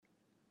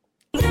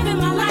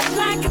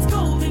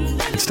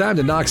It's time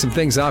to knock some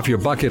things off your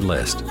bucket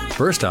list.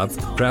 First up,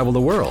 travel the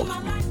world.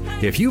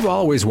 If you've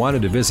always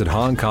wanted to visit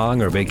Hong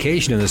Kong or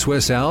vacation in the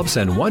Swiss Alps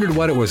and wondered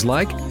what it was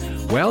like,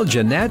 well,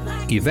 Jeanette,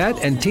 Yvette,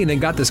 and Tina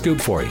got the scoop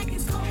for you.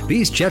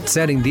 These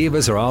jet-setting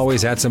divas are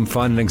always at some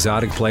fun and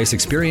exotic place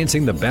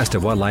experiencing the best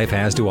of what life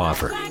has to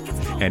offer.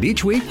 And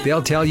each week,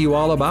 they'll tell you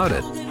all about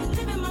it.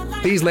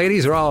 These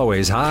ladies are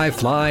always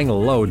high-flying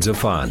loads of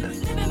fun.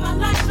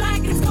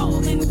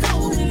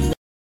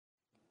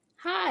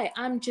 Hi,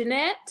 I'm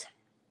Jeanette.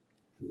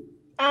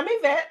 I'm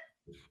Yvette.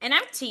 And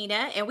I'm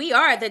Tina, and we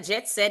are the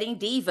Jet Setting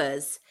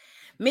Divas.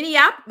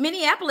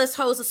 Minneapolis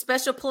holds a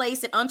special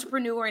place in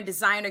entrepreneur and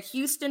designer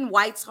Houston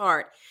White's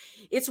heart.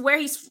 It's where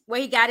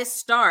he got his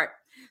start.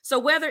 So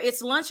whether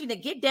it's launching the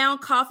Get Down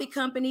Coffee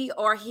Company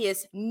or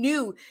his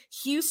new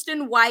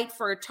Houston White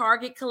for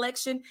Target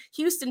collection,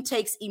 Houston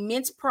takes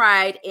immense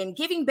pride in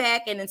giving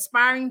back and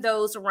inspiring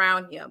those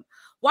around him.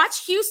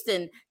 Watch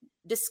Houston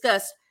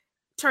discuss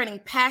turning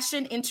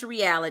passion into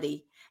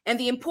reality and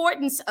the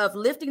importance of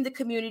lifting the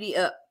community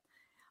up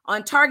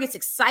on Target's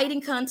exciting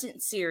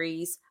content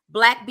series,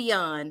 Black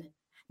Beyond,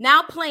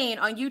 now playing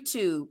on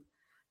YouTube.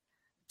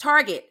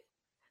 YouTube/Target.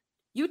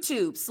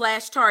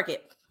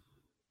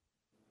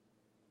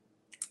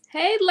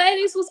 Hey,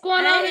 ladies, what's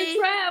going on in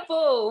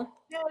travel?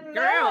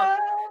 Girl.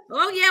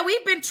 Oh, yeah,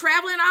 we've been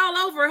traveling all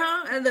over,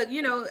 huh? And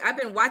I've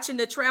been watching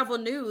the travel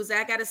news.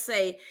 I got to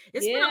say,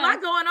 it's been a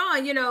lot going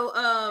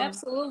on,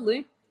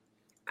 Absolutely.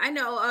 I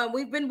know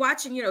we've been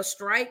watching,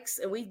 strikes,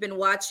 and we've been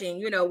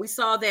watching, we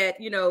saw that,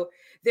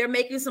 they're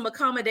making some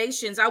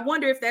accommodations. I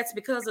wonder if that's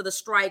because of the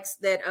strikes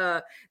that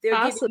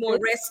they're giving more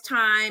rest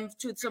time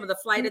to some of the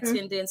flight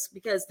attendants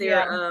because they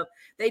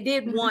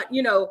did want,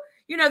 they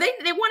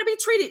want to be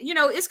treated,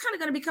 it's kind of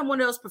going to become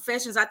one of those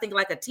professions, I think,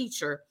 like a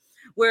teacher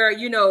where,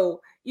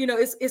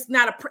 it's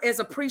not as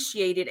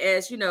appreciated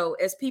as,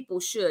 as people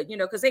should,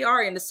 because they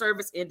are in the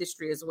service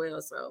industry as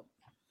well. So.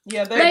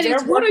 Yeah,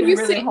 ladies, what are you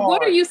really seeing? Hard.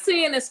 What are you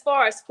seeing as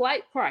far as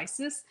flight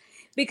prices?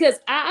 Because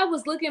I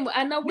was looking.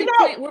 I know we're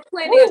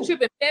planning a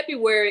trip in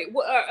February.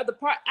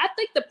 I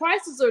think the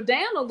prices are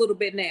down a little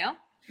bit now.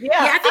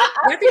 Yeah,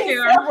 I think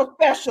there are several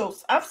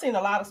specials. I've seen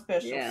a lot of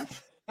specials. Yeah.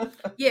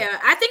 Yeah,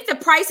 I think the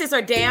prices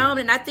are down,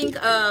 and I think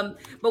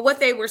but what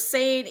they were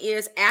saying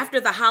is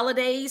after the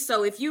holidays.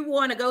 So if you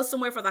want to go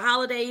somewhere for the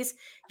holidays,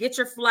 get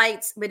your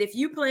flights. But if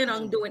you plan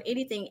on doing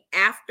anything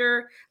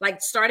after, like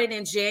starting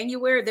in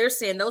January, they're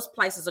saying those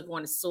prices are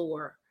going to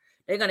soar.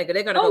 They're gonna go.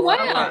 Oh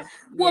wow!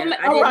 We're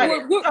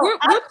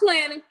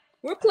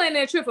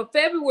planning a trip for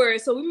February,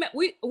 so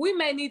we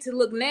may need to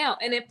look now.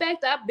 And in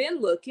fact, I've been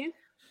looking.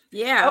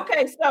 Yeah.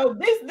 Okay, so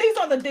these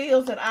are the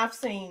deals that I've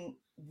seen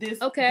this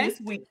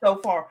week so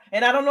far,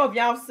 and I don't know if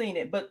y'all have seen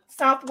it, but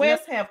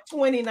Southwest have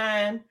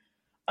 29.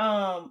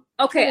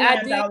 Okay,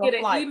 I did get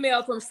an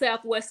email from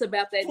Southwest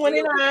about that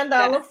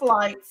 $29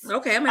 flights.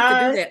 Okay, I'm gonna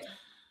have to do that.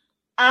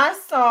 I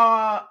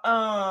saw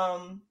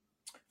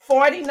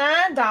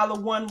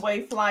 $49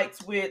 one-way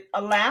flights with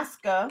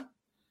Alaska.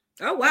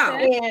 Oh wow!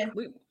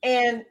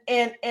 And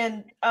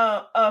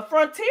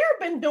Frontier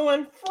been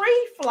doing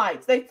free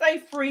flights. They say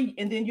free,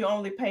 and then you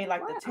only pay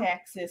like the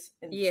taxes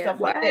and stuff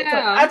like that. So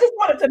I just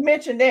wanted to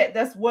mention that.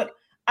 That's what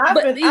I've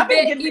been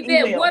getting.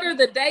 Yvette, what are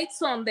the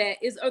dates on that?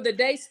 Are the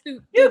dates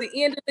through the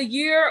end of the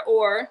year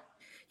or?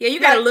 Yeah, you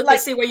got to look and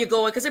see where you're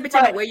going because it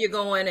depends where you're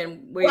going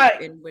and where.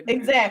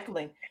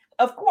 Exactly.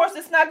 Of course,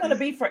 it's not going to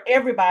be for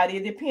everybody.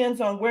 It depends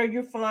on where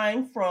you're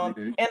flying from.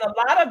 And a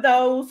lot of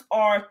those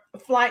are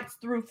flights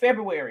through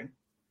February.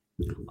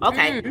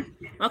 Okay.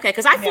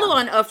 Because I flew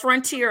on a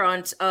Frontier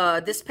on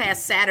this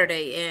past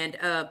Saturday. And,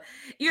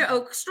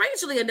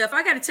 strangely enough,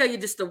 I got to tell you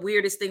just the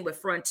weirdest thing with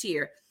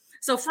Frontier.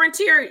 So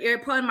Frontier,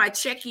 upon my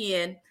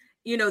check-in,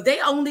 they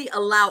only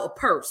allow a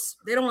purse.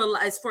 They don't allow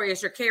as far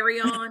as your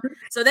carry-on.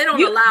 So they don't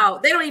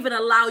even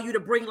allow you to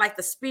bring like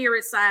the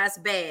Spirit size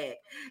bag.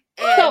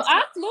 And so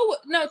I flew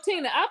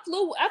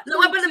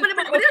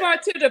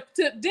Frontier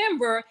to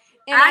Denver.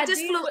 And I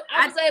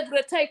was able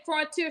to take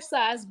Frontier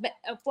size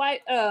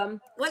flight. Well,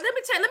 let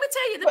me tell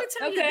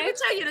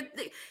you,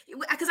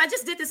 because I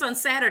just did this on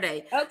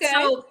Saturday. Okay.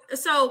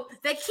 So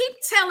they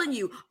keep telling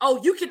you,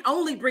 oh, you can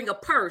only bring a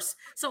purse.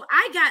 So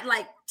I got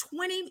like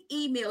 20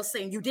 emails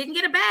saying you didn't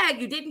get a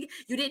bag, you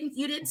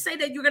didn't say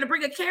that you're gonna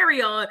bring a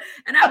carry-on,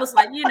 and I was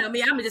like, me,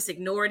 I'm just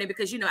ignoring it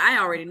because I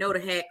already know the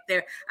heck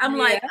there. I'm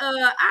like,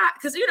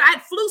 because I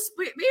had flew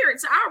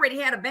Spirit, so I already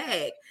had a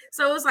bag,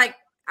 so it was like.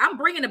 I'm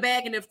bringing a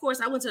bag, and of course,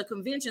 I went to a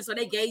convention, so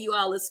they gave you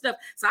all this stuff.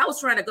 So I was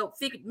trying to go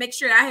make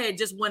sure I had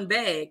just one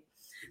bag.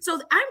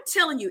 So I'm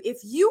telling you, if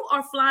you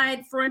are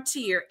flying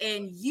Frontier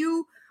and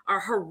you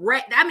are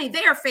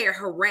they are fair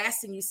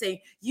harassing you, saying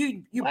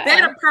you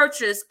better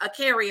purchase a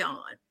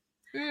carry-on.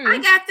 I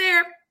got there,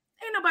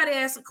 ain't nobody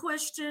asked a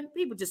question.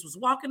 People just was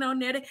walking on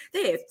there.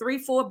 They had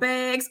 3-4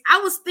 bags. I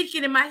was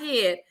thinking in my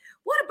head,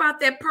 what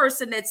about that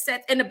person that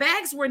sat? And the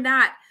bags were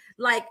not.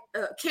 Like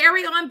a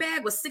carry-on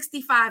bag was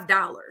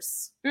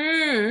 $65.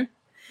 And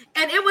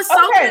it was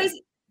so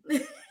crazy.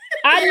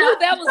 I knew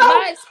that was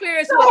my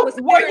experience.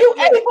 Were you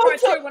able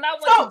to when I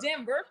went to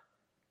Denver?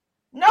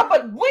 No,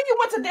 but when you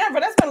went to Denver,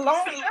 that's been a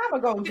long time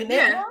ago,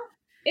 Jeanette. Yeah.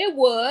 It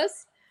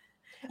was.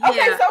 Okay,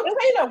 yeah. So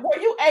Tina,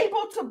 were you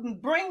able to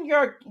bring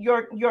your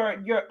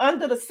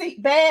under the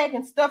seat bag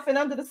and stuff in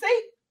under the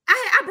seat?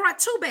 I brought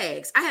 2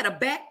 bags. I had a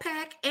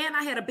backpack and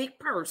I had a big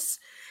purse.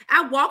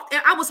 I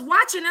was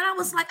watching and I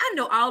was like, I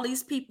know all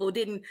these people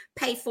didn't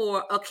pay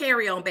for a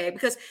carry-on bag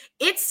because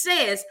it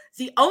says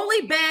the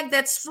only bag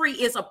that's free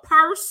is a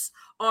purse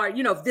or,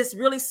 you know, this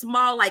really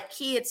small, like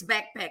kids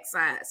backpack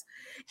size.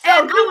 So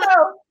and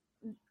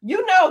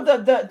you know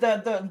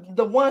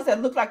the ones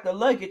that look like the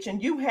luggage,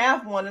 and you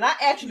have one, and I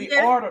actually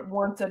ordered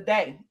one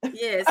today.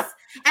 Yes, and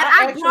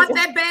I brought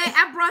that bag.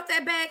 I brought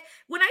that bag.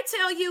 When I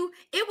tell you,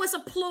 it was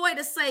a ploy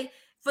to say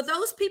for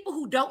those people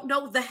who don't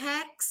know the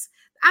hacks,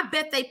 I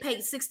bet they paid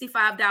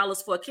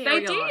 $65 for a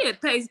carry-on. They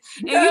did pay, and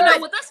you know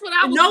what? That's what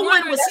I was. No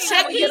one was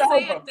checking.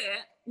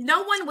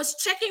 No one was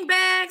checking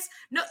bags.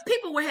 No,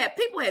 people had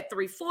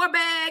 3-4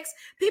 bags.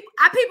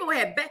 People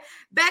had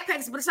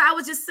backpacks. But so I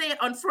was just saying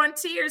on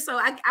Frontier. So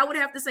I would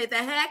have to say the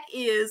hack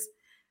is,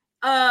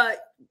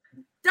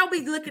 don't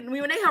be looking at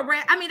me when they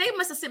harass. I mean, they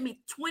must have sent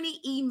me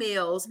 20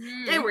 emails.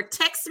 They were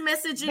text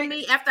messaging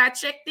me after I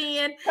checked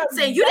in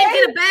saying you didn't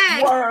get a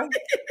bag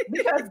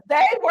because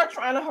they were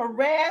trying to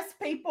harass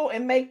people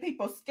and make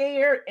people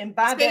scared and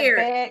buy that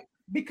bag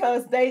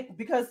because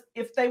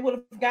if they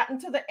would have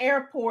gotten to the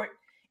airport.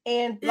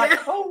 And like,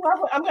 I'm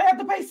gonna have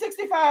to pay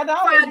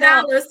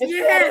 $65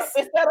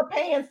 instead of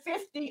paying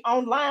 $50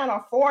 online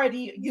or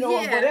 $40, you know, or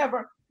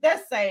whatever.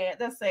 That's sad.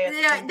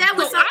 Yeah, that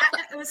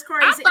was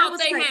crazy. I thought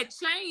they had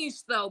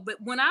changed though, but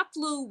when I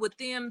flew with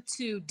them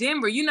to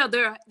Denver, you know,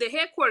 their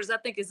headquarters I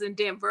think is in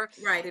Denver.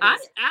 Right. I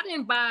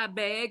didn't buy a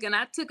bag, and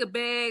I took a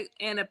bag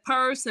and a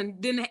purse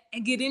and didn't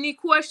get any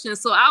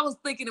questions. So I was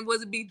thinking it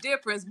was a big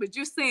difference, but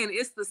you're saying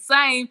it's the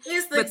same,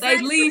 but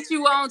they lead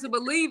you on to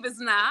believe it's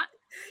not.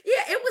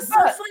 Yeah, it was so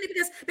funny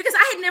because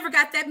I had never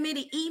got that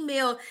many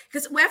emails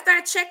because after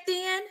I checked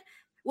in,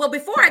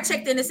 before I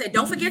checked in, it said,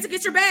 don't forget to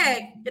get your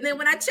bag. And then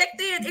when I checked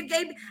in,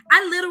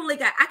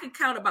 I could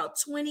count about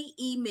 20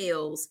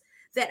 emails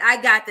that I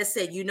got that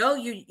said, you know,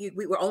 you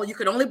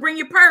could only bring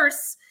your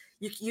purse.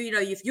 You know,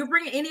 if you're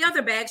bringing any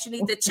other bags, you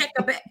need to check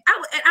a bag.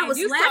 I was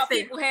laughing. Saw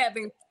people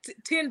having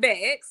 10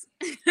 bags.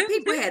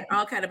 People had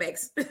all kind of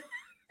bags.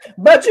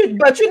 But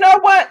you know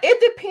what?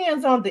 It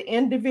depends on the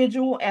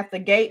individual at the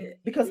gate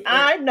because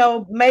I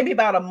know maybe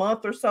about a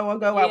month or so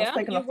ago I was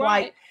taking a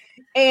flight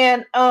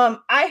and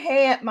I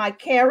had my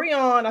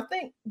carry-on. I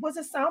think was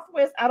it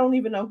Southwest? I don't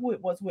even know who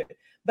it was with,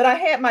 but I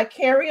had my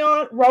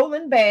carry-on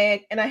rolling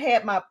bag and I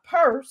had my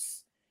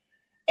purse,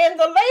 and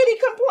the lady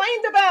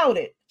complained about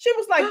it. She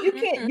was like, "You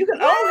can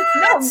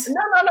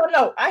only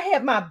no. I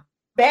had my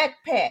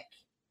backpack.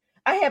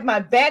 I had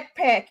my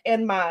backpack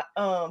and my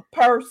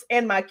purse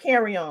and my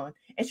carry-on."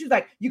 And she was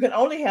like, you can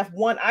only have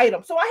one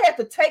item. So I had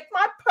to take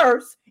my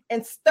purse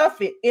and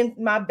stuff it in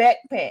my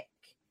backpack.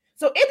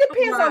 So it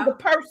depends on the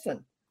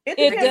person.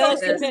 It does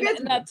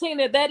depend. Now,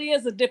 Tina, that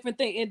is a different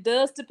thing. It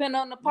does depend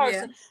on the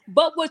person. Yeah.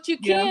 But what you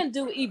can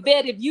do,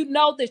 Yvette, if you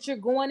know that you're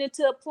going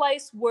into a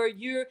place where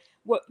you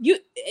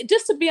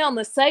just to be on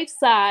the safe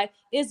side,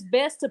 it's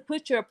best to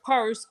put your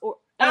purse or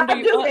under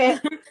your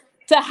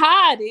to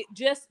hide it.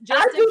 Just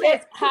in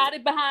case, hide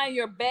it behind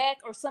your back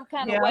or some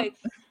kind of way.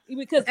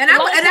 Because I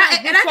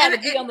try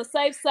to be on the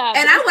safe side.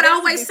 And I would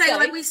always say,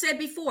 like we said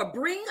before,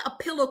 bring a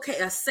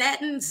pillowcase, a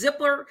satin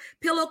zipper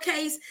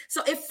pillowcase.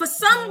 So if for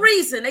some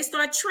reason they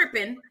start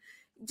tripping,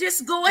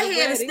 just go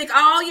ahead and stick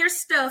all your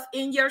stuff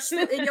in your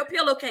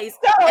pillowcase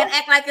and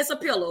act like it's a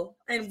pillow.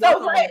 And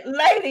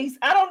ladies,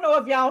 I don't know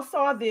if y'all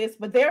saw this,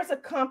 but there's a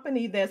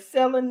company that's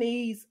selling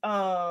these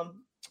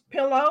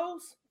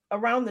pillows.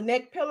 Around the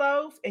neck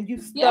pillows, and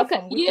you stuff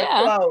them with your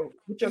clothes.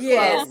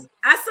 Yes.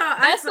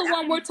 That's the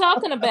one we're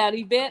talking about,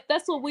 Yvette.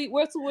 That's what we're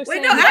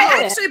saying.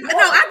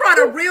 I brought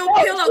a real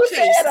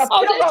pillowcase.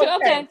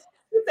 Okay.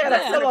 You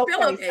said a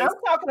pillowcase. I'm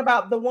talking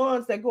about the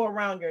ones that go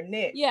around your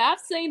neck. Yeah, I've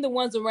seen the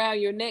ones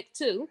around your neck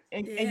too.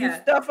 And you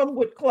stuff them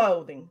with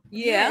clothing.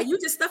 Yeah, you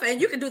just stuff it, and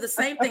you can do the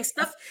same thing.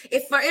 Stuff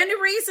if for any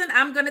reason,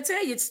 I'm going to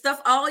tell you,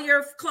 stuff all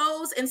your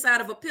clothes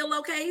inside of a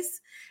pillowcase.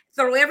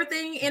 Throw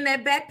everything in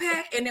that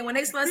backpack, and then when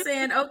they start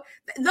saying, "Oh,"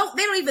 no,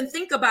 they don't even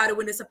think about it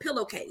when it's a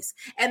pillowcase.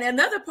 And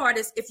another part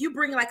is if you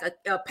bring like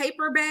a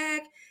paper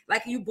bag,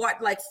 like you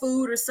bought like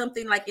food or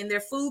something, like in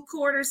their food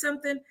court or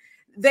something,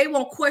 they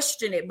won't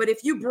question it. But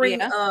if you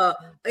bring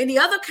any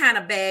other kind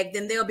of bag,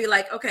 then they'll be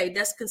like, okay,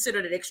 that's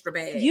considered an extra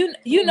bag.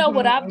 You know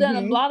what I've done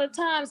a lot of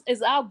times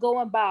is I'll go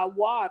and buy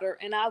water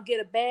and I'll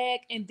get a bag,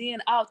 and then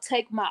I'll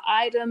take my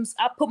items.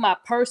 I'll put my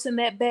purse in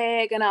that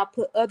bag, and I'll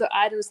put other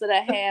items that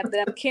I have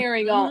that I'm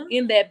carrying on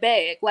in that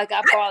bag. Like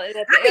I brought it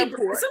at the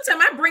airport.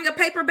 Sometimes I bring a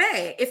paper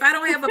bag. If I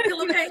don't have a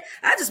pillowcase,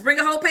 I just bring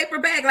a whole paper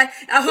bag, like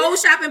a whole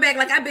shopping bag.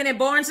 Like I've been in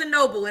Barnes and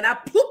Noble, and I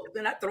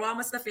throw all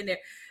my stuff in there.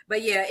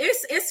 But yeah,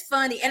 it's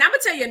funny. And I'm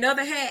gonna tell you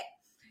another hack.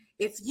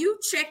 If you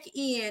check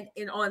in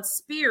on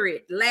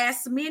Spirit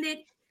last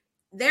minute,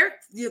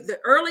 the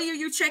earlier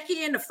you check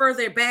in, the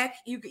further back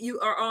you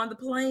are on the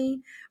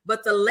plane.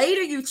 But the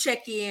later you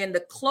check in, the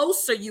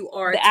closer you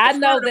are. I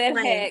know that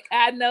hack.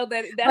 I know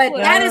that.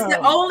 That is the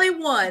only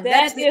one.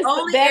 That is the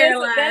only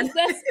airline.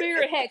 That's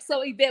Spirit hack.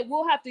 So Yvette,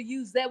 we'll have to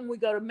use that when we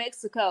go to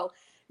Mexico.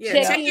 Yeah,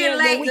 check in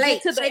late. When we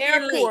get to the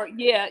airport.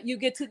 Yeah, you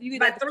get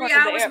about 3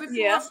 hours before.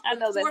 Yeah, I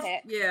know that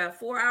hack. Yeah,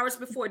 4 hours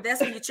before.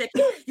 That's when you check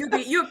in.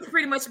 You'll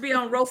pretty much be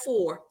on row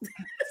 4.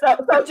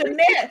 So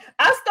Jeanette,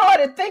 I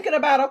started thinking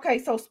about, okay,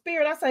 so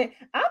Spirit, I say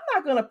I'm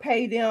not gonna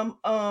pay them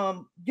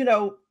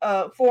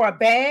for a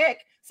bag.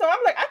 So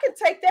I'm like, I can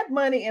take that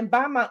money and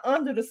buy my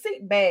under the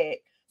seat bag.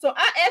 So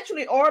I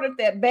actually ordered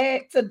that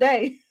bag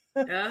today.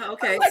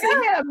 Okay.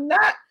 I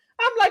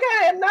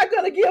am not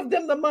going to give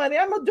them the money.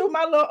 I'm going to do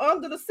my little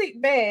under the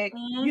seat bag,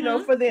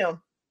 for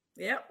them.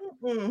 Yep.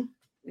 Mm-hmm.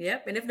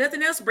 Yep. And if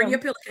nothing else, bring your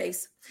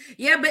pillowcase.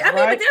 Yeah. But I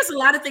mean, but there's a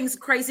lot of things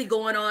crazy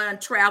going on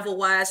travel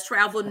wise,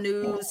 travel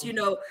news, I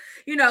know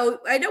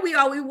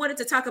we wanted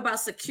to talk about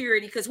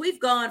security because we've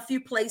gone a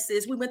few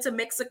places. We went to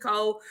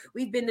Mexico.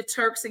 We've been to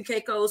Turks and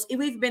Caicos.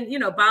 We've been,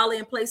 Bali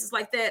and places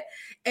like that.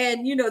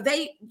 And,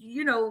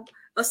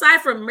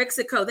 aside from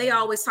Mexico, they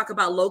always talk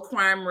about low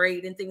crime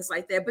rate and things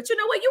like that. But you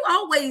know what? You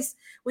always,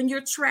 when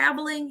you're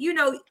traveling,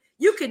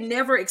 you can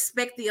never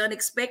expect the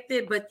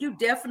unexpected, but you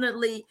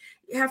definitely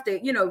have to,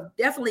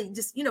 definitely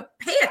just,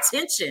 pay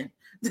attention.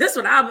 That's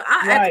what I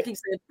have to keep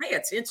saying. Pay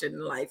attention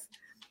in life.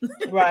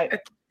 Right.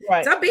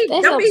 Don't be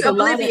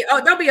oblivious.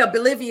 Don't be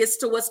oblivious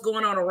to what's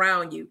going on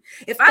around you.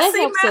 If I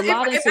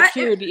see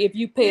security, if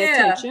you pay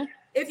attention.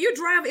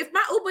 If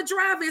my Uber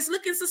driver is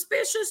looking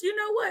suspicious, you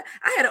know what?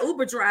 I had an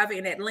Uber driver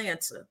in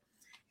Atlanta,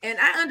 and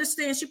I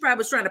understand she probably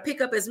was trying to pick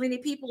up as many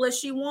people as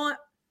she want,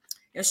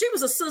 and she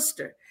was a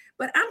sister.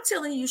 But I'm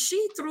telling you,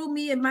 she threw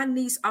me and my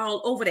niece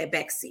all over that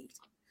back seat,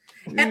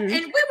 and we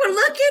were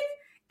looking,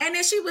 and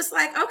then she was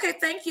like, "Okay,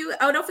 thank you.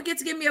 Oh, don't forget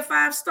to give me a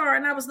 5-star."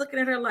 And I was looking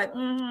at her like,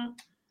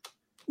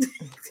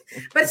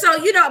 But so,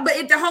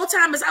 but the whole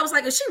time I was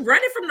like, is she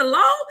running from the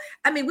law?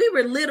 I mean, we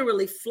were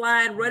literally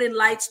flying, running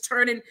lights,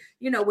 turning,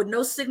 with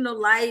no signal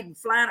light and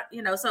flying,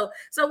 so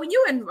when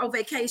you're on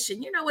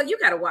vacation, you know what, you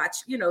got to watch,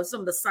 some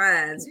of the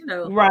signs,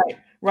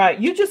 Right.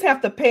 You just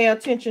have to pay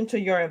attention to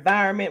your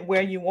environment,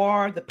 where you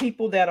are, the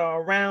people that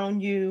are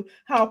around you,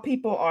 how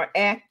people are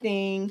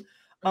acting.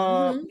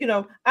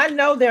 I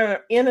know there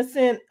are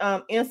innocent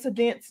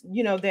incidents,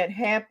 that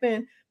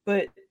happen,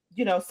 but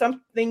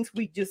some things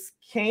we just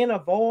can't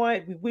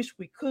avoid. We wish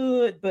we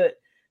could, but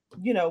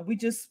we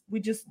just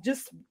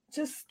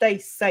stay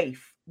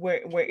safe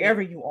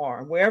wherever you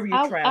are, wherever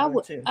you're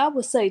traveling to. I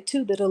would say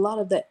too that a lot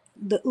of the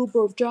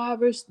Uber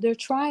drivers, they're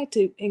trying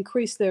to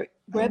increase their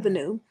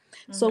revenue.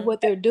 So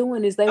what they're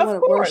doing is they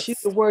want to rush you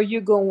to where you're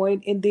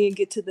going and then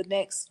get to the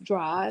next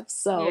drive.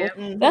 So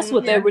that's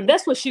what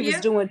that's what she was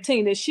doing,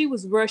 Tina. She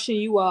was rushing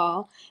you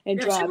all and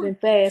driving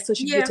fast so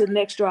she could get to the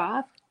next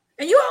drive.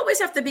 And you always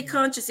have to be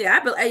conscious.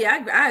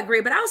 I agree.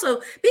 But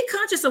also be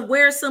conscious of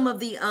where some of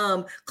the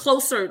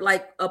closer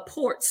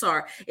ports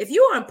are. If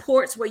you're on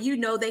ports where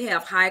they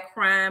have high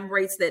crime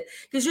rates, that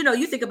because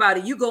you think about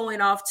it, you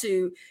going off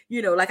to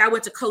like I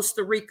went to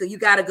Costa Rica, you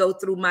got to go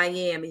through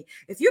Miami.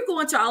 If you're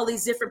going to all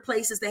these different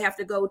places, they have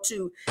to go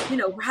to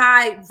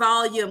high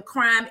volume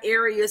crime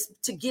areas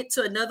to get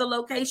to another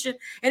location,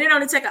 and it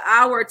only take an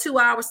hour or 2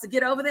 hours to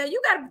get over there.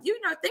 You got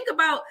to think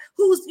about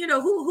who's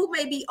who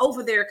may be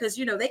over there, because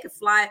they could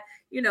fly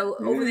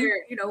over there,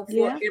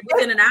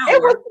 within an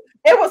hour.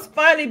 It was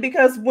funny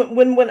because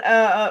when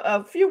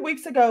a few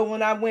weeks ago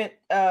when I went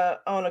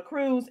on a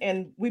cruise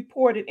and we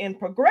ported in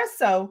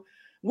Progreso,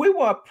 we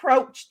were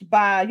approached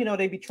by,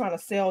 they be trying to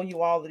sell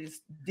you all of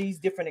these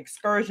different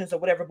excursions or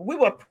whatever, but we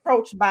were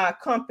approached by a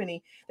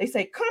company. They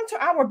say, come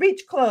to our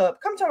beach club.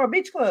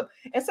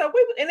 And so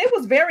it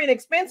was very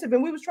inexpensive,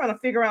 and we was trying to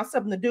figure out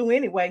something to do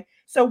anyway.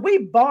 So we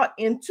bought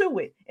into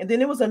it. And then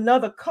there was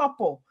another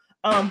couple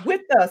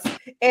with us,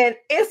 and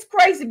it's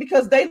crazy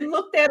because they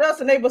looked at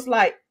us and they was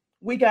like,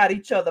 we got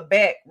each other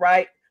back,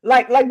 right?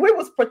 Like we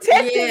was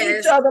protecting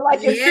each other, like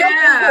if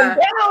something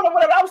went down or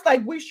whatever. I was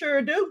like, we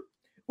sure do.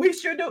 And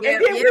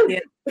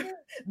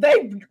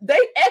then they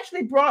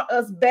actually brought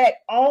us back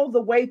all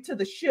the way to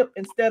the ship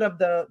instead of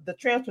the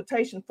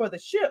transportation for the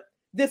ship.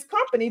 This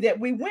company that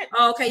we went.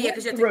 Oh, okay,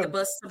 because you have to take the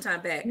bus sometime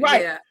back.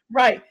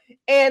 Right.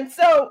 And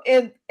so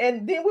and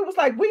then we was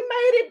like, we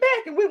made it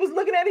back, and we was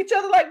looking at each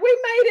other like we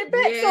made it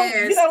back.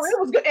 Yes. So it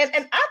was good.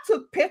 And I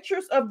took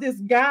pictures of this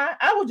guy.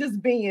 I was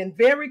just being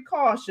very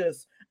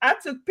cautious. I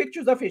took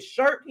pictures of his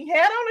shirt. He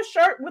had on a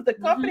shirt with the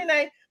company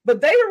name,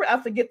 but I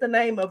forget the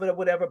name of it or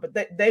whatever, but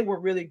they were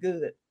really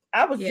good.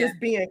 I was just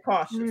being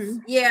cautious.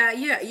 Yeah.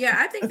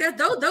 I think that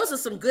those are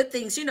some good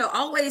things.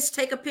 Always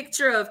take a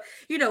picture of,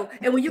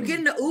 and when you get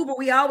in the Uber,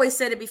 we always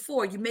said it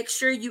before, you make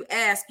sure you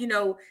ask,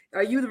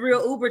 are you the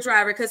real Uber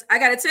driver? Because I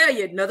got to tell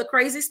you another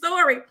crazy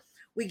story.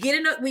 We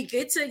in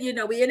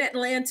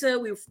Atlanta,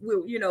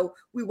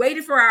 we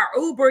waited for our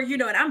Uber,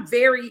 and I'm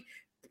very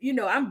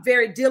I'm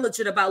very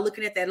diligent about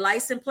looking at that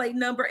license plate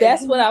number.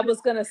 That's what I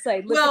was gonna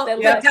say. Look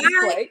at that license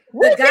plate.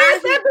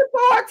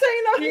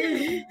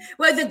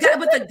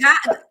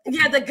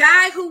 The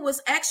guy who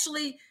was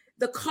actually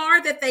the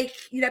car that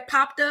that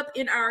popped up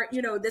in our,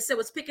 that said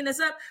was picking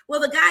us up. Well,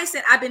 the guy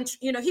said,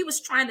 he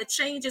was trying to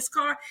change his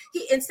car.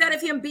 Instead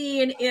of him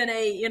being in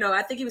a,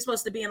 I think he was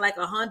supposed to be in like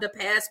a Honda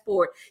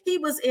Passport. He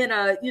was in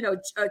a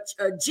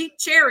Jeep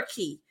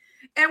Cherokee.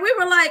 And we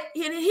were like,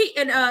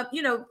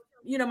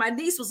 my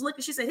niece was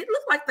looking, she said, he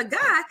looked like the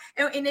guy.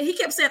 And then he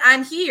kept saying,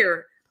 I'm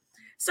here.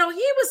 So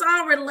he was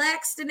all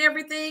relaxed and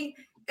everything.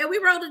 And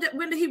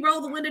he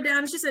rolled the window down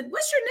and she said,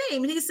 what's your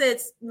name? And he said,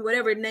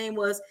 whatever his name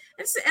was.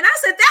 And I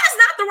said, that is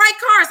not the right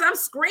car. So I'm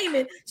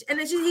screaming. And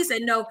then he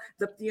said, no,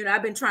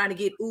 I've been trying to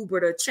get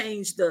Uber to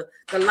change the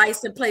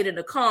license plate in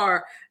the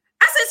car.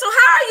 I said, so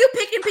how are you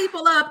picking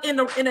people up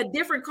in a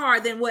different car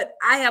than what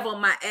I have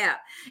on my app?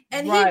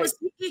 And he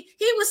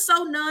was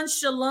so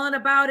nonchalant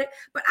about it.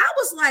 But I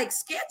was like,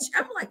 sketch.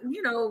 I'm like,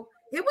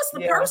 it was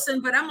the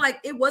person, but I'm like,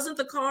 it wasn't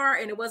the car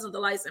and it wasn't the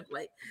license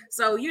plate.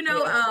 So,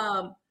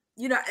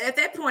 at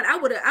that point, I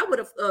would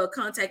have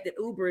contacted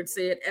Uber and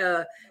said,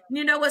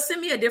 you know what, send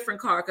me a different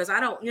car because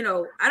I don't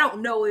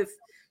know if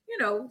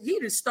he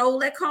just stole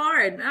that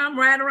car and I'm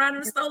riding around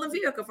in a stolen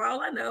vehicle for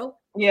all I know.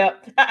 Yeah,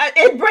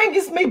 it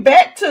brings me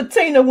back to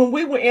Tina when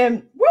we were where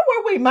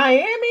were we?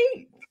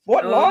 Miami,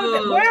 Fort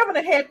Lauderdale, wherever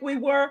the heck we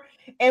were,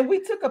 and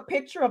we took a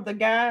picture of the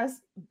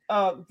guy's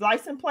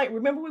license plate.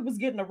 Remember, we was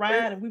getting a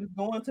ride and we was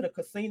going to the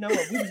casino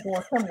or we was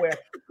going somewhere.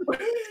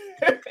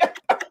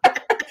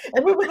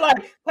 And we was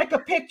like, take a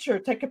picture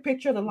of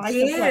the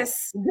license plate.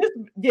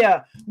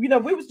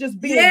 We was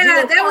just being. Yeah,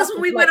 that was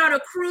when we went on a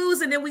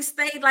cruise and then we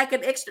stayed like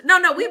an extra.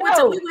 We went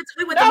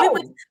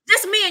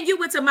just me and you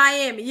went to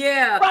Miami.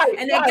 Yeah, right,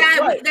 and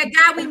that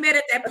guy we met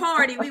at that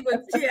party, we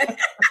went. Yeah.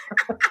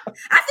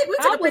 I think we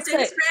took a picture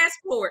of his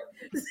passport.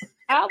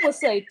 I would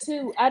say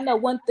too. I know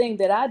one thing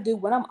that I do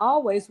when I'm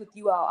always with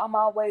you all. I'm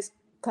always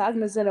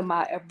cognizant of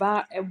my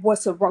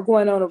what's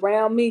going on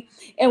around me.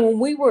 And when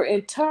we were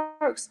in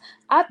Turks,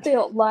 I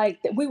felt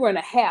like that we were in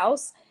a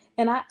house.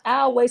 And I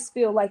always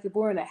feel like if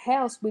we're in a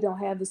house, we don't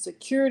have the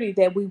security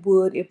that we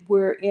would if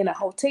we're in a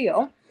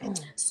hotel.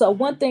 So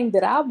one thing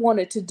that I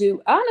wanted to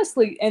do,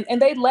 honestly,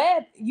 and they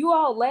laughed, you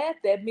all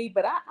laughed at me,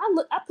 but I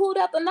pulled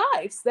out the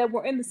knives that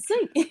were in the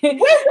sink.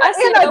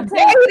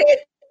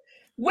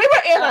 We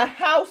were in a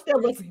house that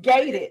was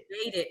gated.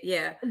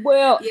 Yeah.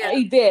 Well,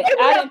 Yvette,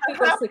 I didn't think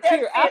it was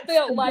secure. I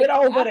felt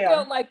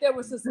like there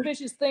were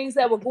suspicious things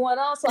that were going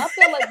on. So I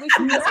felt like we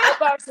should just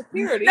up our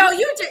security. No,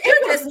 you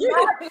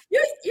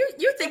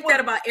think that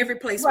about every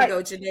place we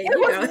go, Janae. It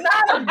was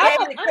not a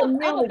gated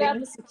community. I'm about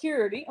the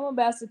security. I'm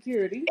about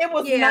security. It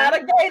was not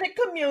a gated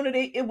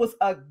community. It was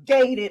a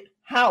gated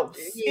house.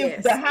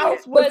 Yes. The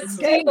house was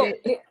gated.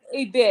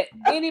 Yvette,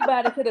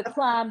 anybody could have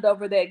climbed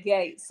over that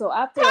gate. So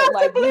I felt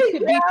like we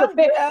should be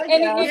prepared.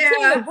 Tina,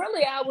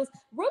 really, I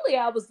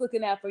was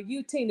looking out for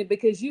you, Tina,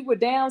 because you were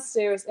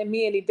downstairs and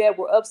me and Yvette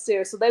were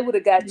upstairs, so they would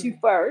have got you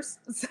first.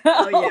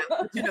 So.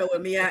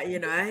 With me, I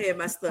had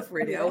my stuff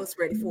ready. I was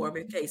ready for them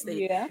in case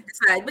they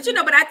decide. But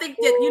but I think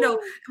that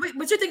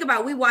what you think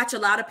about, we watch a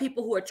lot of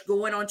people who are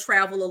going on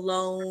travel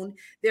alone.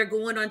 They're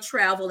going on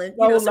travel, and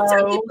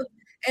sometimes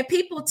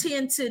people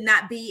tend to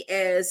not be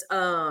as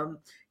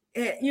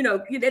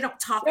they don't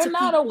talk to people. They're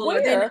not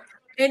aware.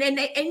 And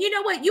you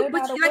know what?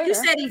 Like you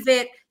said,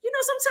 Yvette,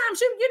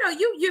 sometimes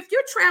if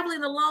you're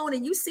traveling alone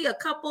and you see a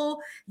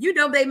couple,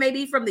 they may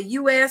be from the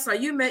US or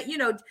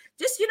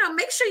just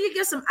make sure you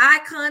give some eye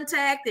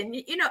contact. And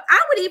I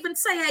would even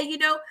say, hey,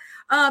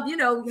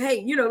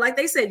 like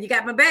they said, you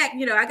got my back,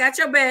 I got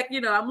your back,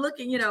 I'm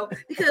looking,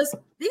 because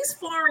these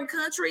foreign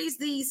countries,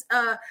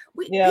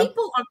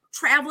 people are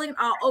traveling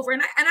all over.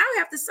 And I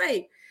have to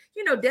say,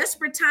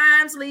 desperate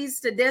times leads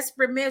to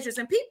desperate measures,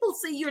 and people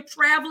see you're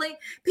traveling.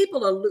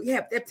 People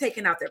they're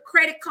taking out their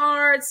credit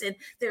cards and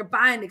they're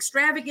buying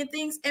extravagant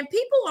things, and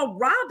people are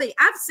robbing.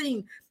 I've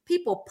seen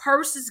people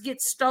purses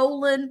get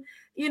stolen.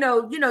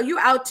 You're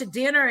out to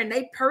dinner and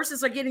they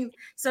purses are getting.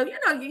 So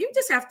you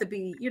just have to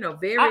be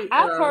very.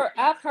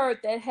 I've heard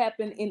that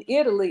happen in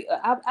Italy.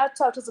 I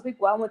talked to some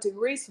people I went to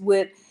Greece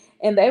with,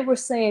 and they were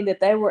saying that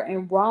they were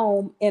in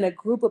Rome and a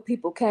group of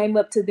people came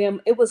up to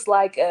them. It was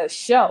like a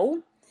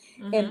show.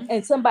 Mm-hmm.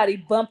 And somebody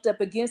bumped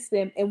up against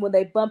them, and when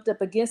they bumped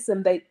up against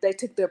them, they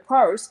took their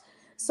purse.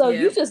 So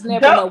you just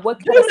never know what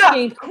kind of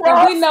scheme.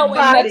 And we know in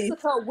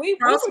Mexico, we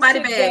were took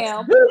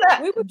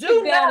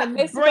down in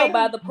Mexico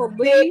by the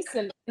police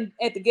and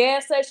at the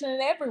gas station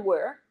and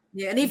everywhere.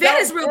 Yeah, and Yvette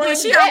is real good.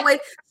 She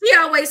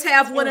always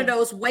have one of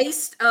those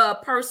waist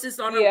purses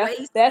on her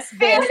waist. That's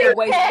fanny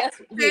waist.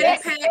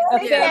 That's fanny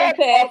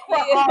pack.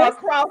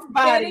 Crossbody.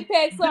 Fanny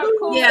packs are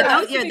cool.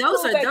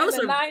 Those are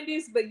the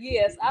 90s. But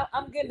yes,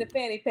 I'm getting a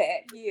fanny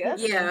pack. Yeah.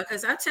 Yeah,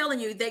 because I'm telling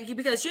you that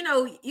because you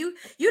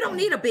don't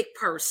need a big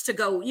purse to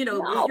go. If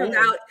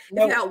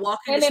you're out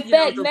walking. And in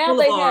fact, now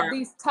they have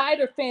these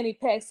tighter fanny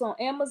packs on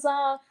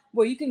Amazon.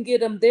 where you can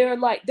get them. They're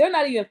not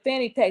even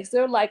fanny packs.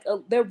 They're like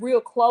they're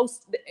real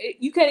close.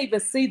 You can't even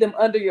see them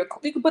under your.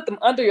 You can put them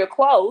under your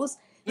clothes.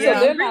 Yeah,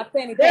 so they're not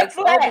fanny packs.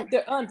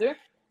 They're under.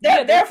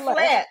 They're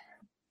flat.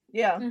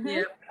 Yeah. Mm-hmm.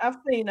 Yeah, I've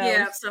seen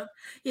those. So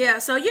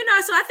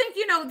I think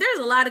there's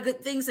a lot of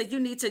good things that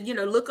you need to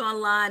look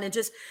online and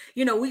just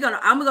I'm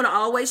gonna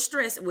always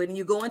stress when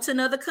you go into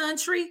another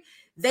country,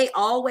 they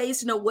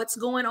always know what's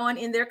going on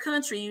in their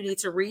country. You need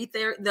to read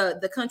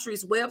the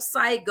country's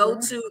website, go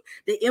to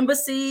the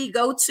embassy,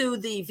 go to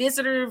the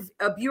visitor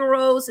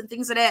bureaus and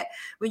things of that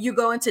when you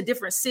go into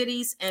different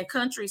cities and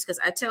countries. Because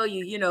I tell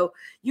you,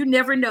 you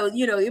never know.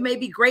 It may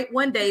be great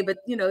one day, but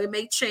it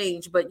may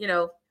change. But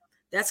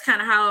that's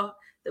kind of how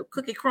the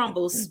cookie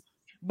crumbles.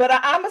 But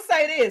I'm gonna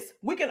say this: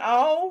 we can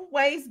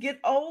always get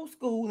old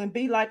school and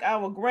be like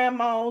our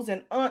grandmas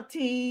and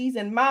aunties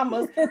and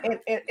mamas, and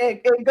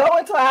go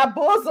into our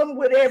bosom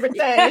with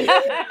everything.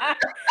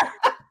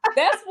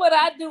 That's what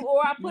I do,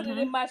 or I put it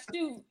in my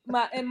shoe,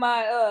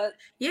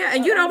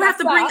 and you don't have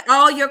to bring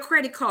all your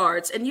credit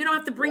cards, and you don't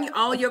have to bring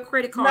all your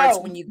credit cards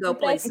when you go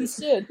places.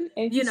 You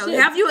should.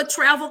 Have you a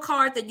travel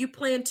card that you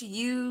plan to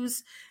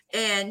use,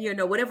 and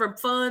whatever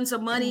funds or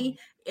money.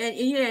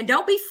 And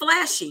don't be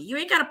flashy. You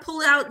ain't got to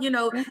pull out,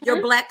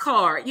 your black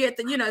card. You have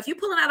to, if you're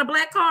pulling out a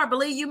black card,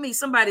 believe you me,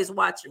 somebody's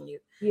watching you.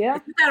 Yeah.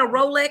 If you got a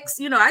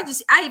Rolex,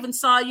 I even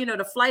saw,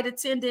 the flight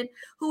attendant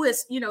who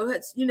has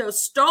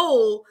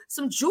stole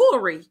some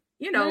jewelry.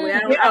 I don't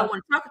want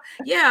to talk.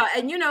 Yeah,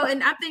 and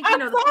and I think I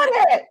saw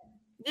that.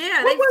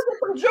 Yeah, what was it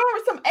from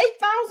jewelry? Some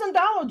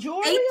 $8,000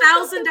 jewelry.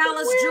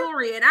 $8,000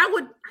 jewelry, and I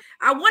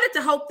wanted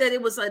to hope that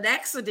it was an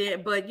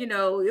accident, but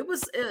it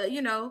was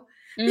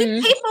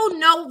People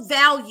know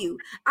value.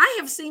 I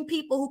have seen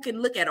people who can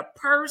look at a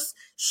purse,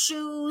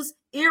 shoes,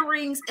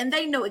 earrings, and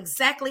they know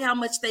exactly how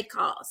much they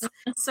cost.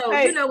 So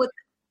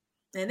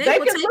and they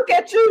can look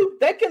at you.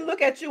 They can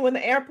look at you in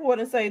the airport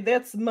and say,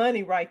 "That's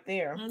money right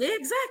there." Yeah,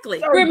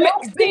 exactly. So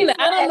Tina,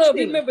 I don't know if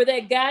you remember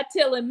that guy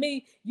telling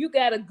me you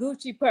got a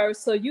Gucci purse,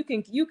 so you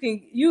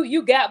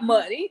got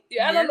money.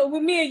 I don't know.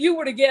 When me and you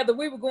were together,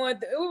 we were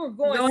going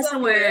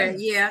somewhere.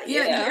 Yeah.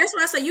 That's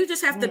why I say you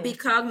just have to be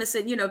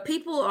cognizant.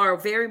 People are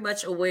very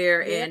much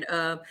aware, and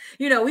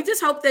we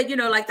just hope that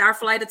like our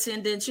flight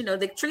attendants,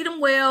 they treat them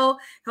well,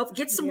 help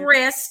get some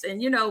rest,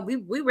 and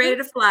we ready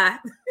to fly.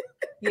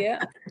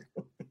 Yeah.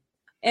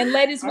 And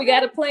ladies, we got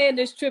to plan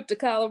this trip to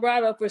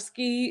Colorado for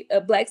a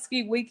Black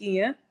Ski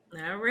Weekend.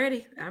 I'm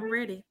ready. All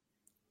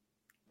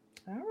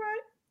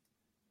right.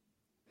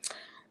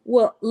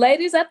 Well,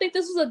 ladies, I think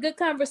this was a good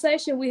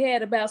conversation we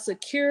had about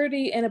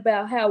security and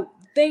about how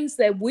things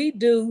that we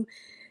do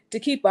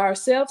to keep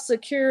ourselves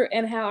secure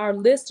and how our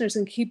listeners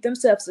can keep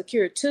themselves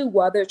secure too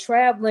while they're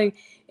traveling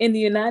in the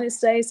United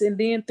States and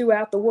then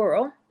throughout the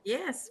world.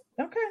 Yes.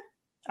 Okay.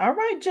 All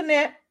right,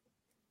 Jeanette.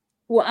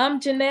 Well, I'm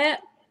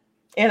Jeanette.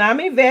 And I'm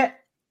Yvette.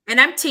 And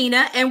I'm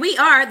Tina, and we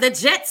are the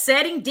Jet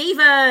Setting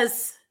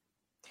Divas.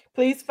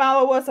 Please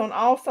follow us on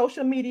all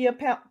social media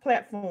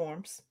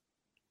platforms.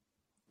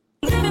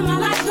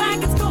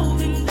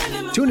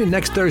 Tune in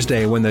next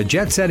Thursday when the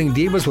Jet Setting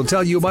Divas will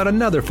tell you about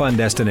another fun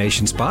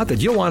destination spot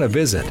that you'll want to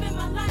visit.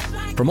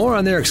 For more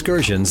on their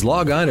excursions,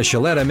 log on to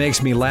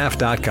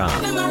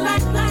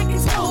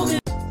ShalettaMakesMeLaugh.com.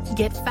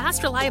 Get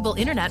fast, reliable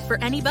internet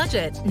for any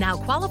budget. Now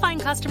qualifying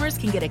customers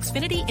can get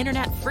Xfinity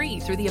Internet free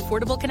through the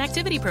Affordable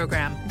Connectivity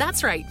Program.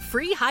 That's right,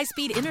 free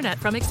high-speed internet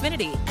from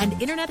Xfinity. And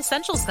Internet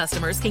Essentials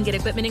customers can get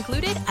equipment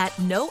included at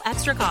no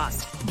extra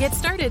cost. Get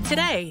started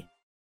today.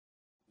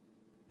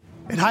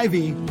 At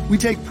Hy-Vee, we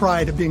take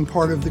pride in being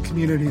part of the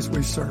communities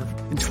we serve.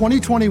 In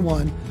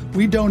 2021,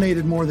 we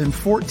donated more than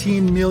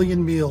 14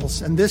 million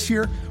meals, and this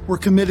year, we're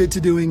committed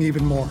to doing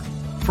even more.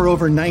 For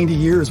over 90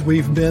 years,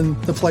 we've been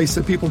the place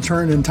that people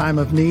turn in time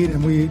of need,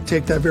 and we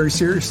take that very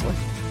seriously.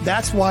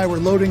 That's why we're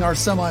loading our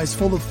semis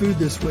full of food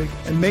this week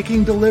and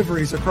making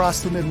deliveries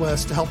across the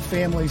Midwest to help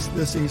families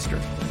this Easter.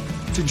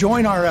 To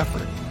join our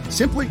effort,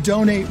 simply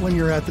donate when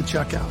you're at the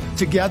checkout.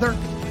 Together,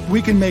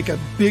 we can make a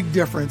big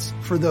difference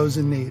for those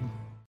in need.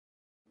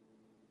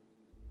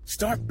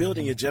 Start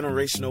building your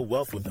generational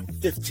wealth with a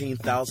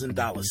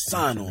 $15,000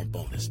 sign-on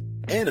bonus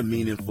and a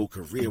meaningful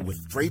career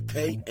with great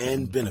pay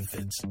and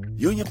benefits.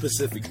 Union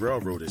Pacific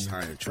Railroad is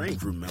hiring train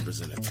crew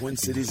members in the Twin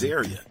Cities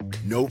area.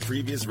 No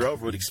previous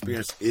railroad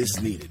experience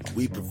is needed.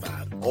 We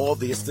provide all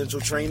the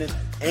essential training,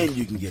 and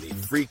you can get a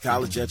free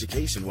college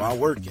education while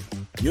working.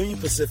 Union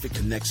Pacific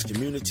connects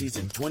communities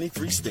in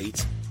 23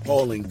 states,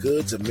 hauling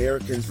goods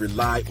Americans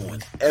rely on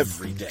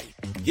every day.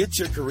 Get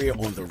your career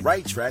on the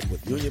right track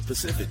with Union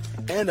Pacific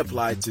and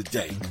apply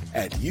today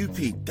at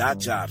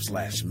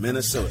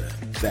up.job/Minnesota.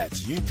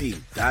 That's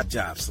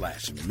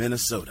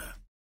up.job/Minnesota.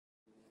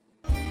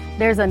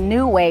 There's a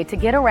new way to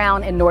get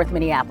around in North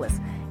Minneapolis.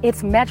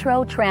 It's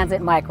Metro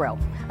Transit Micro,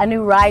 a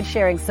new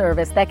ride-sharing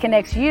service that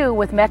connects you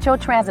with Metro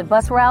Transit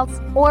bus routes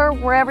or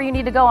wherever you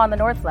need to go on the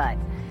north side.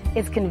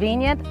 It's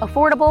convenient,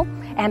 affordable,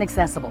 and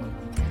accessible.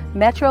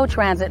 Metro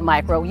Transit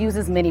Micro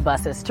uses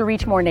minibuses to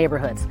reach more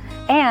neighborhoods,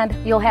 and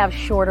you'll have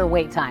shorter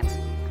wait times.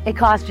 It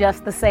costs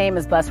just the same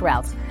as bus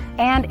routes,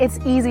 and it's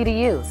easy to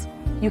use.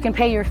 You can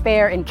pay your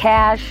fare in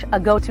cash, a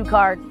go-to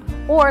card,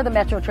 or the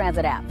Metro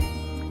Transit app.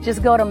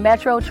 Just go to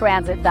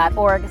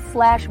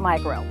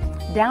metrotransit.org/micro.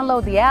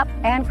 Download the app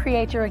and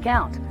create your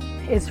account.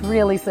 It's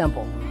really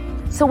simple.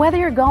 So whether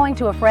you're going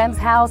to a friend's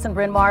house in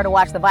Bryn Mawr to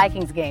watch the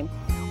Vikings game,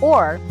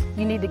 or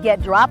you need to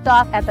get dropped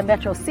off at the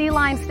Metro C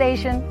Line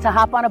station to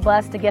hop on a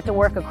bus to get to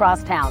work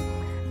across town,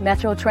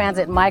 Metro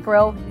Transit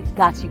Micro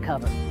got you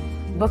covered.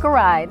 Book a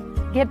ride,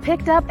 get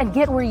picked up, and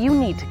get where you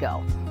need to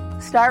go.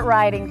 Start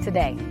riding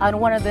today on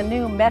one of the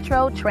new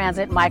Metro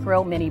Transit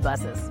Micro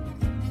minibuses.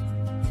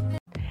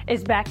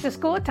 It's back to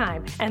school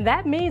time, and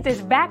that means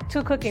it's back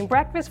to cooking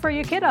breakfast for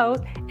your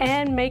kiddos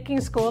and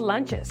making school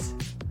lunches.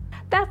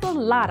 That's a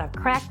lot of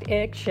cracked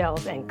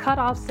eggshells and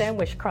cut-off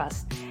sandwich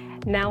crust.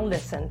 Now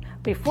listen,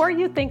 before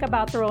you think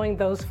about throwing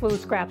those food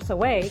scraps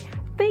away,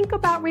 think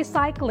about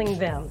recycling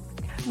them.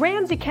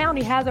 Ramsey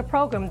County has a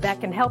program that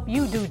can help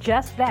you do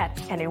just that,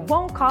 and it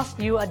won't cost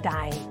you a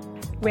dime.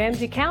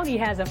 Ramsey County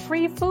has a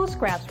free food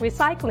scraps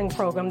recycling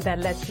program that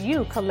lets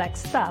you collect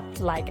stuff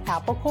like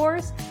apple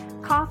cores,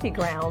 coffee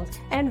grounds,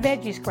 and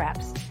veggie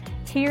scraps.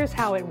 Here's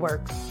how it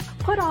works.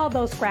 Put all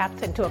those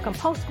scraps into a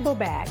compostable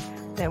bag.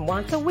 Then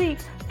once a week,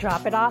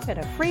 drop it off at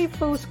a free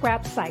food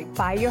scrap site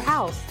by your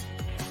house.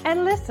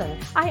 And listen,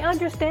 I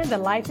understand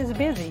that life is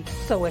busy,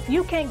 so if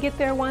you can't get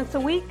there once a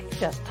week,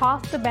 just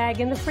toss the bag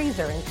in the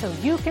freezer until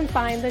you can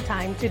find the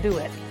time to do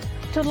it.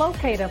 To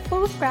locate a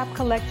food scrap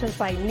collection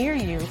site near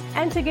you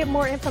and to get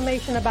more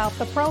information about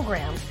the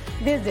program,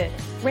 visit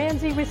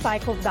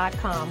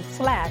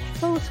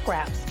RamseyRecycles.com/food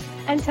scraps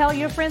and tell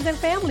your friends and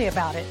family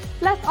about it.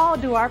 Let's all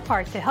do our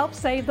part to help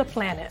save the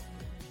planet.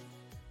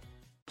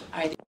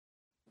 All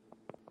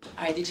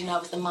right, did you know I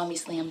was the Mommy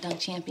Slam Dunk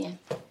Champion?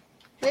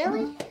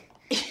 Really?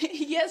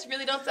 Yes,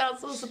 really, don't sound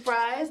so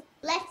surprised.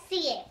 Let's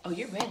see it. Oh,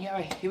 you're ready. All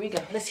right, here we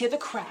go. Let's hear the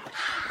crowd.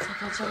 So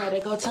go to right, I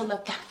go to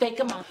left, fake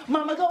a mom.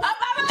 Mama, go up,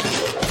 mama!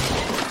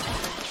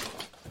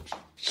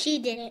 She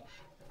did it.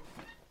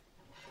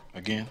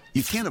 Again?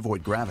 You can't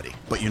avoid gravity,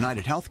 but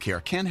United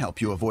Healthcare can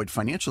help you avoid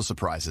financial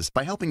surprises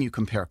by helping you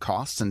compare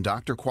costs and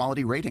doctor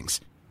quality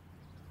ratings.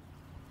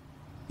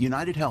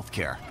 United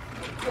Healthcare.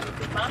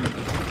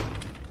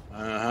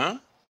 Uh-huh.